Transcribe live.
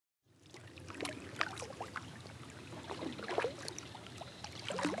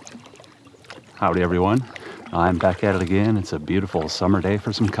Howdy everyone, I'm back at it again. It's a beautiful summer day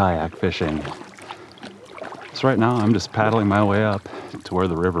for some kayak fishing. So right now I'm just paddling my way up to where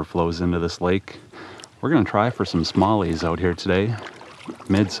the river flows into this lake. We're going to try for some smallies out here today.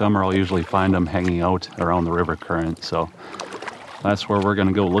 Midsummer I'll usually find them hanging out around the river current, so that's where we're going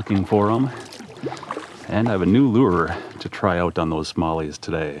to go looking for them. And I have a new lure to try out on those smallies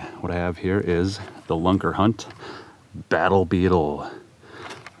today. What I have here is the Lunker Hunt Battle Beetle.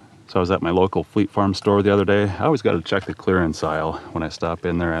 So I was at my local Fleet Farm store the other day. I always got to check the clearance aisle when I stop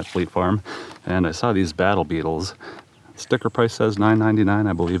in there at Fleet Farm. And I saw these Battle Beetles. Sticker price says $9.99.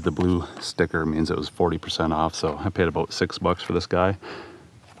 I believe the blue sticker means it was 40% off. So I paid about $6 for this guy.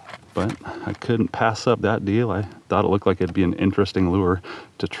 But I couldn't pass up that deal. I thought it looked like it'd be an interesting lure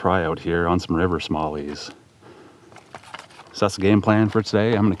to try out here on some river smallies. So that's the game plan for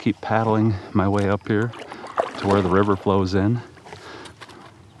today. I'm going to keep paddling my way up here to where the river flows in.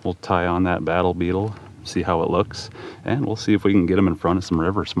 We'll tie on that Battle Beetle, see how it looks, and we'll see if we can get them in front of some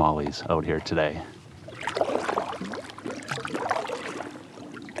river smallies out here today.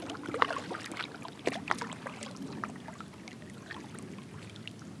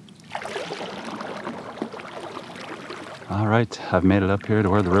 All right, I've made it up here to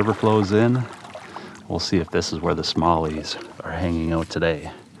where the river flows in. We'll see if this is where the smallies are hanging out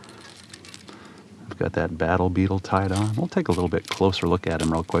today. I've got that Battle Beetle tied on. We'll take a little bit closer look at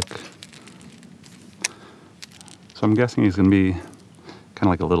him real quick. So I'm guessing he's going to be kind of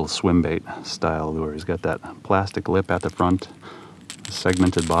like a little swim bait style lure. He's got that plastic lip at the front, a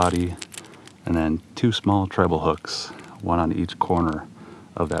segmented body, and then two small treble hooks, one on each corner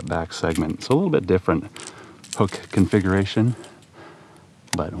of that back segment. So a little bit different hook configuration,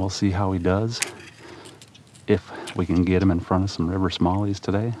 but we'll see how he does. If we can get him in front of some river smallies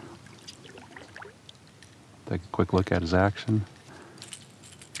today. Take a quick look at his action.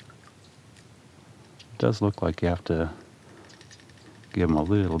 It does look like you have to give him a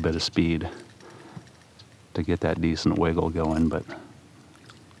little bit of speed to get that decent wiggle going, but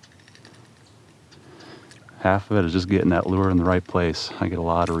half of it is just getting that lure in the right place. I get a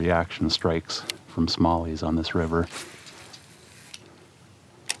lot of reaction strikes from smallies on this river.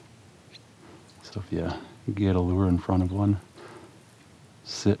 So if you get a lure in front of one,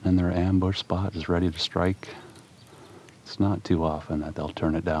 sitting in their ambush spot, just ready to strike, it's not too often that they'll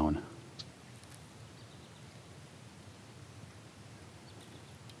turn it down.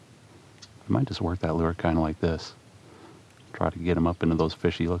 I might just work that lure kind of like this. Try to get them up into those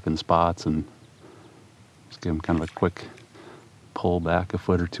fishy looking spots and just give them kind of a quick pull back a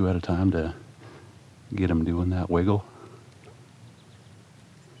foot or two at a time to get them doing that wiggle.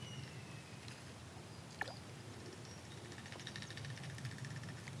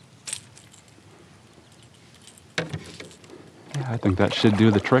 Yeah, I think that should do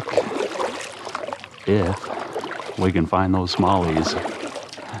the trick if we can find those smallies.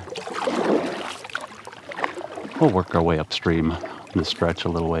 We'll work our way upstream the stretch a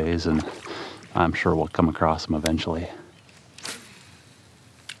little ways, and I'm sure we'll come across them eventually.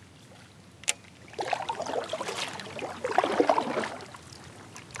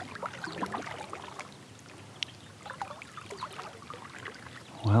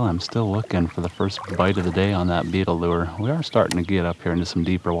 Well, I'm still looking for the first bite of the day on that beetle lure. We are starting to get up here into some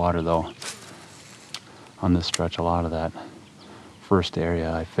deeper water though. On this stretch, a lot of that first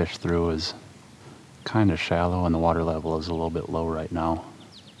area I fished through is kind of shallow and the water level is a little bit low right now.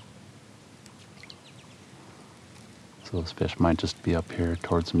 So those fish might just be up here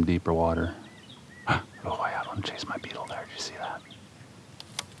towards some deeper water. Oh, I had one chase my beetle there. Did you see that?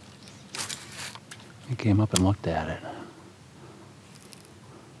 He came up and looked at it.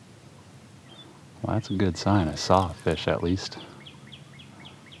 Well, that's a good sign. I saw a fish at least.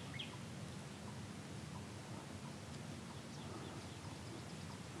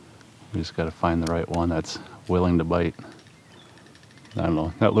 We just got to find the right one that's willing to bite. I don't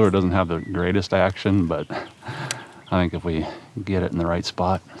know. That lure doesn't have the greatest action, but I think if we get it in the right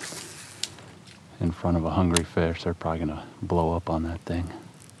spot in front of a hungry fish, they're probably going to blow up on that thing.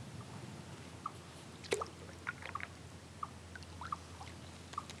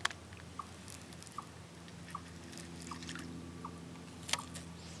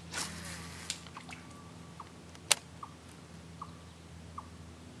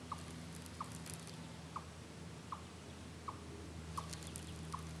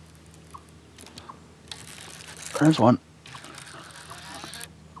 There's one.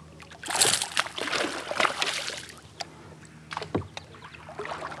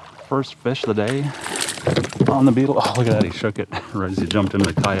 First fish of the day on the beetle. Oh, look at that, he shook it right as he jumped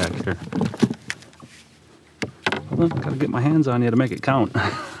into the kayak here. Well, gotta get my hands on you to make it count.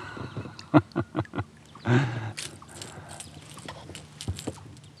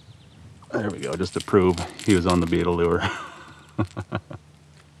 just to prove he was on the Beetle lure.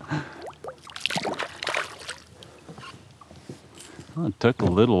 Well, it took a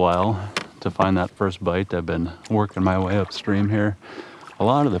little while to find that first bite. I've been working my way upstream here. A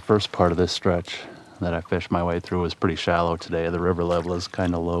lot of the first part of this stretch that I fished my way through was pretty shallow today. The river level is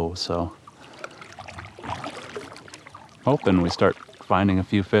kind of low, so hoping we start finding a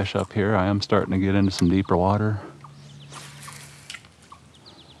few fish up here. I am starting to get into some deeper water.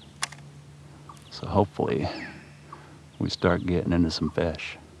 So hopefully we start getting into some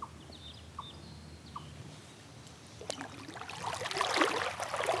fish.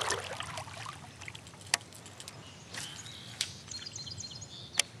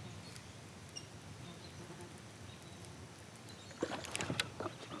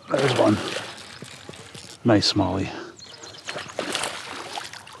 There's one. Nice smallie.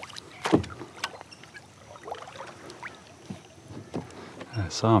 I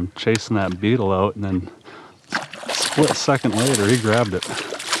saw him chasing that beetle out, and then split second later he grabbed it.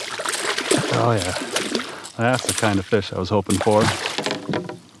 Oh yeah, that's the kind of fish I was hoping for.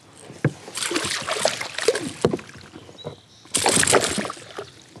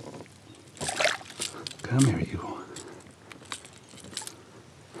 Come here, you.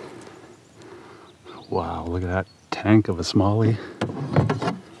 Wow, look at that tank of a smallie.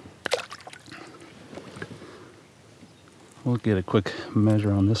 We'll get a quick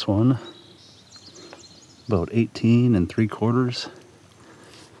measure on this one. About 18 3/4.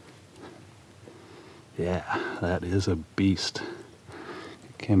 Yeah, that is a beast.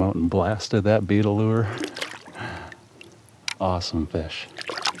 It came out and blasted that beetle lure. Awesome fish.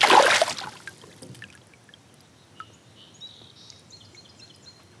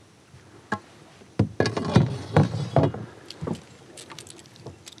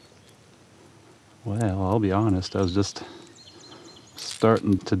 Well, I'll be honest, I was just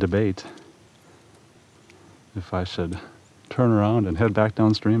starting to debate if I should turn around and head back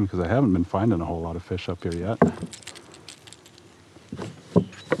downstream, because I haven't been finding a whole lot of fish up here yet.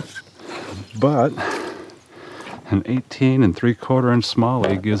 But an 18 3/4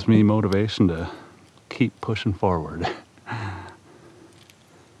 smallie gives me motivation to keep pushing forward.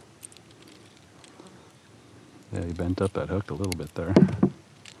 Yeah, he bent up that hook a little bit there.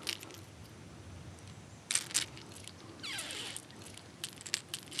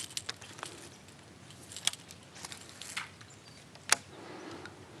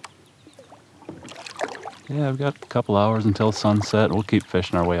 Yeah, I've got a couple hours until sunset. We'll keep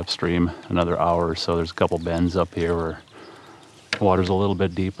fishing our way upstream another hour or so. There's a couple bends up here where the water's a little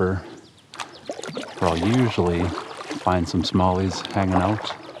bit deeper, where I'll usually find some smallies hanging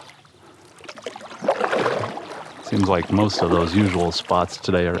out. Seems like most of those usual spots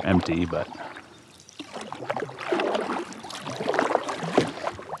today are empty, but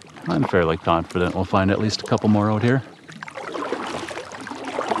I'm fairly confident we'll find at least a couple more out here.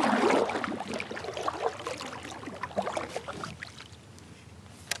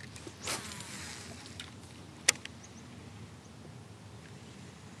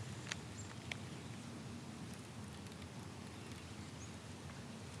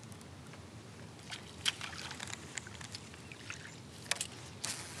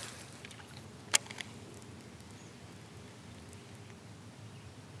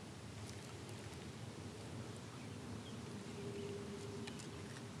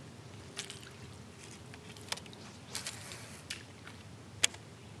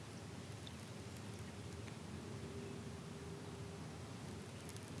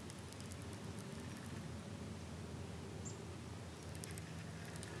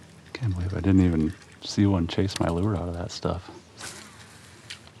 Can't believe I didn't even see one chase my lure out of that stuff.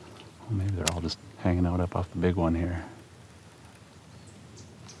 Well, maybe they're all just hanging out up off the big one here.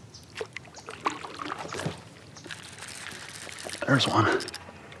 There's one.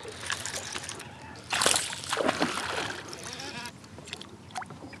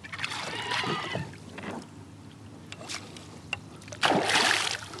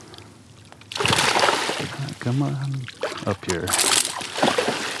 Come on up here.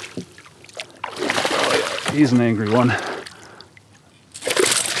 He's an angry one.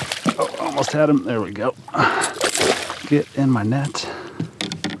 Oh, almost had him. There we go. Get in my net.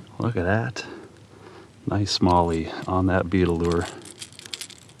 Look at that. Nice smallie on that beetle lure.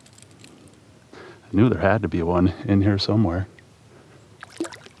 I knew there had to be one in here somewhere.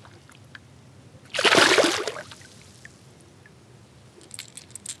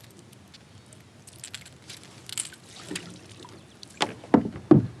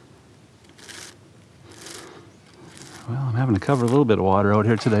 Well, I'm having to cover a little bit of water out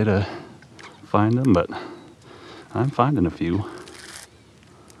here today to find them, but I'm finding a few.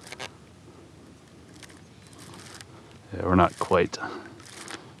 Yeah, we're not quite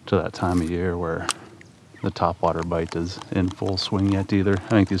to that time of year where the topwater bite is in full swing yet either. I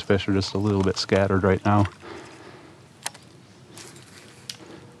think these fish are just a little bit scattered right now.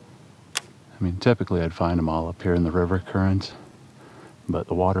 I mean, typically I'd find them all up here in the river current, but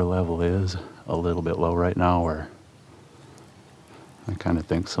the water level is a little bit low right now, where I kind of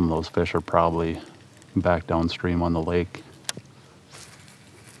think some of those fish are probably back downstream on the lake.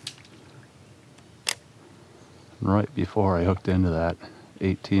 Right before I hooked into that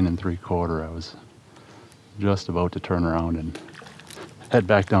 18 3/4, I was just about to turn around and head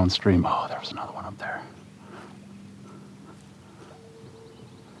back downstream. Oh, there was another one up there.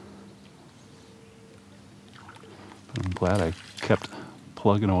 I'm glad I kept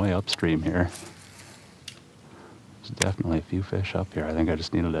plugging away upstream here. There's definitely a few fish up here. I think I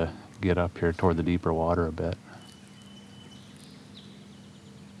just needed to get up here toward the deeper water a bit.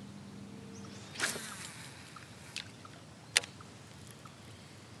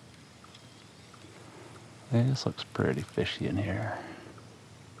 Hey, this looks pretty fishy in here.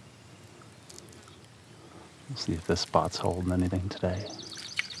 Let's see if this spot's holding anything today.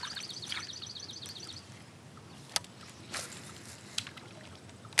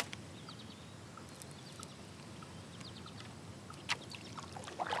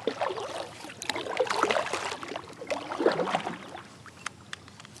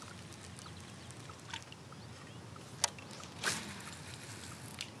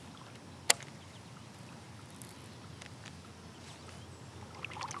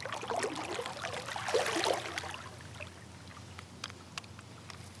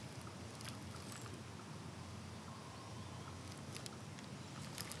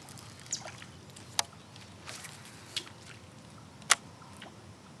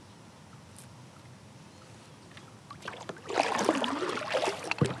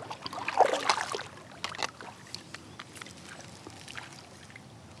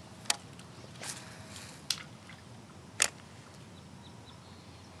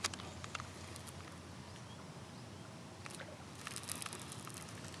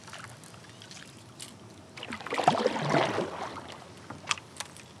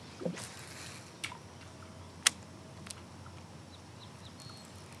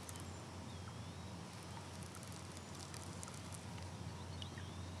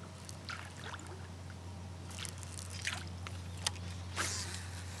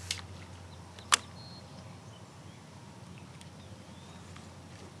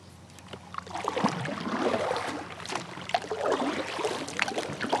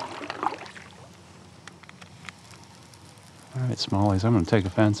 All right, smallies, I'm going to take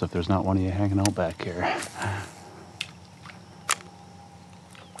offense if there's not one of you hanging out back here.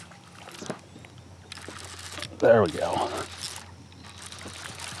 There we go.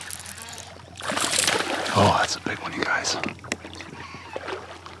 Oh, that's a big one, you guys.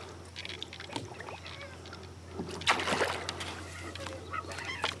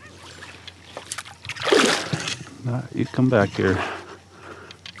 You come back here.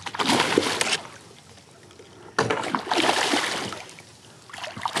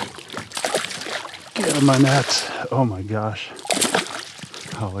 Get in my net. Oh my gosh.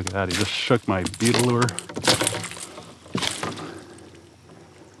 Oh, look at that. He just shook my beetle lure.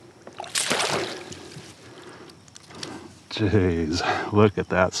 Jeez, look at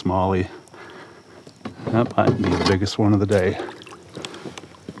that smallie. That might be the biggest one of the day.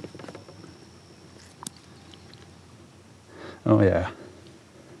 Oh yeah.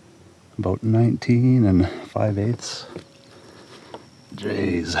 About 19 5/8.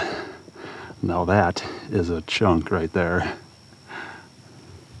 Jeez. Now that is a chunk right there.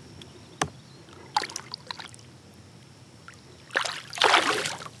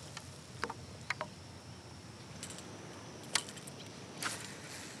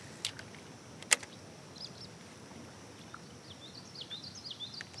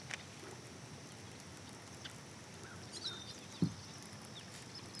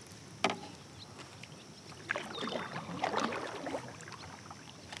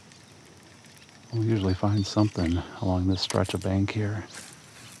 We'll usually find something along this stretch of bank here.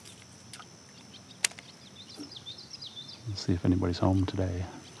 Let's see if anybody's home today.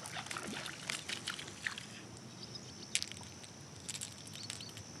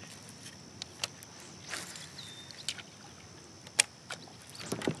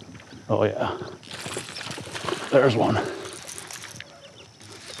 Oh yeah, there's one.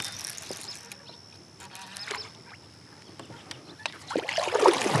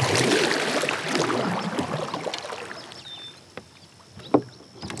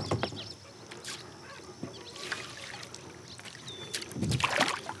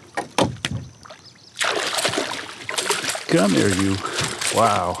 Come here, you.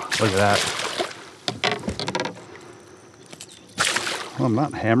 Wow, look at that. Well, I'm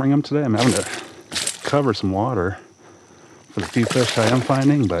not hammering them today. I'm having to cover some water for the few fish I am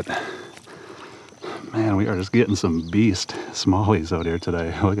finding, but man, we are just getting some beast smallies out here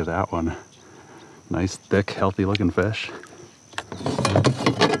today. Look at that one. Nice, thick, healthy looking fish.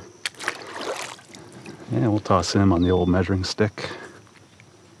 Yeah, we'll toss him on the old measuring stick.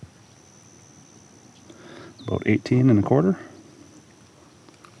 About 18 1/4.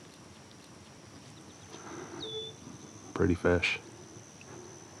 Pretty fish.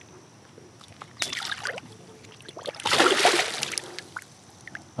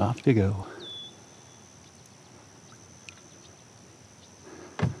 Off you go.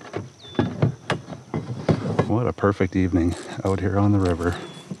 What a perfect evening out here on the river.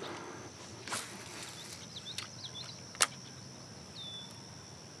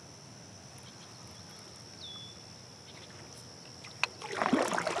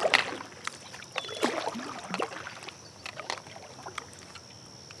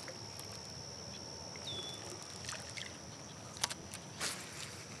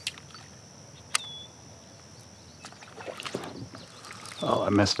 Oh, I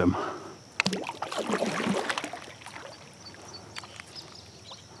missed him.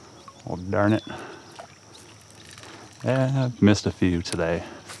 Oh, darn it. Yeah, I've missed a few today.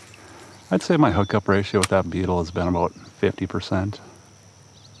 I'd say my hookup ratio with that beetle has been about 50%.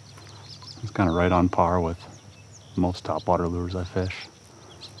 It's kind of right on par with most topwater lures I fish.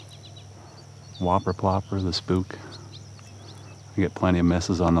 Whopper plopper, the spook. I get plenty of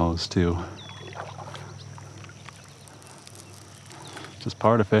misses on those too. Just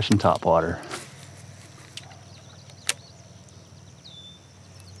part of fishing topwater.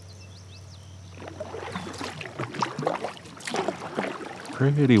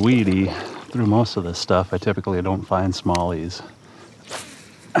 Pretty weedy. Through most of this stuff, I typically don't find smallies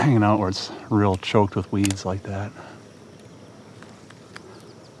hanging out where it's real choked with weeds like that.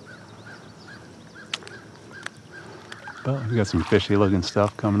 But we got some fishy looking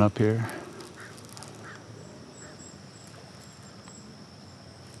stuff coming up here.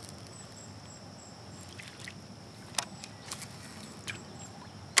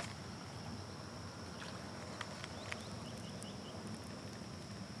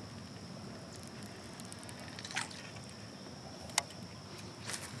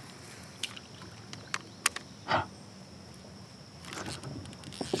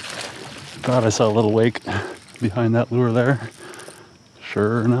 Thought I saw a little wake behind that lure there.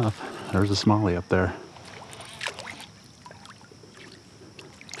 Sure enough, there's a smallie up there.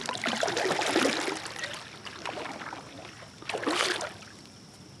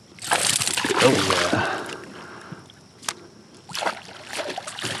 Oh yeah.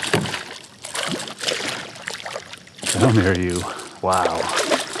 Come here, you. Wow.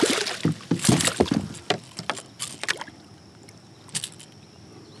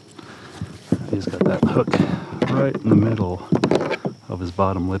 He's got that hook right in the middle of his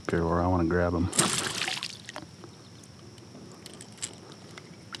bottom lip here where I want to grab him.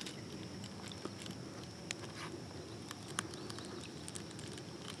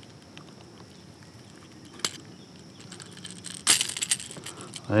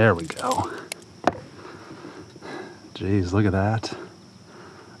 There we go. Jeez, look at that.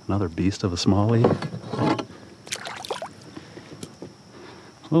 Another beast of a smallie.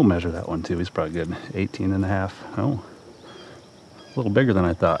 We'll measure that one too. He's probably good. 18 1/2. Oh, a little bigger than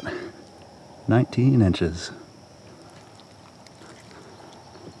I thought. 19 inches.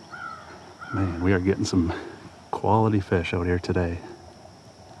 Man, we are getting some quality fish out here today.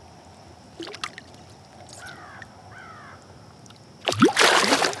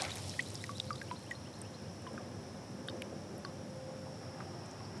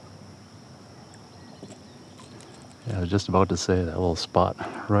 Yeah, I was just about to say that little spot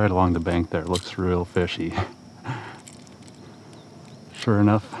right along the bank there looks real fishy. Sure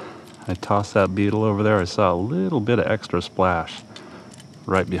enough, I tossed that beetle over there. I saw a little bit of extra splash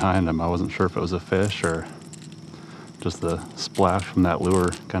right behind him. I wasn't sure if it was a fish or just the splash from that lure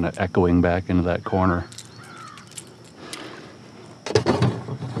kind of echoing back into that corner.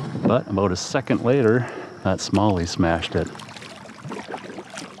 But about a second later, that smallie smashed it.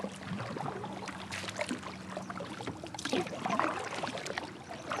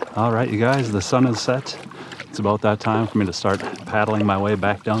 All right, you guys, the sun is set. It's about that time for me to start paddling my way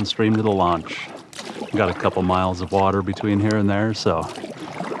back downstream to the launch. Got a couple miles of water between here and there, so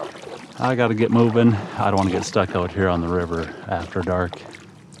I gotta get moving. I don't want to get stuck out here on the river after dark.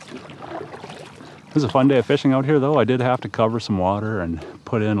 It was a fun day of fishing out here, though. I did have to cover some water and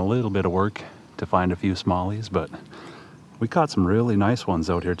put in a little bit of work to find a few smallies, but We caught some really nice ones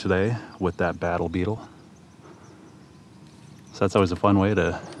out here today with that battle beetle. So that's always a fun way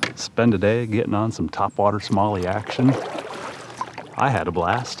to spend a day getting on some topwater smallie action. I had a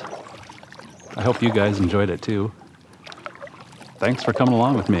blast. I hope you guys enjoyed it too. Thanks for coming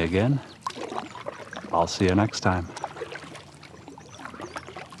along with me again. I'll see you next time.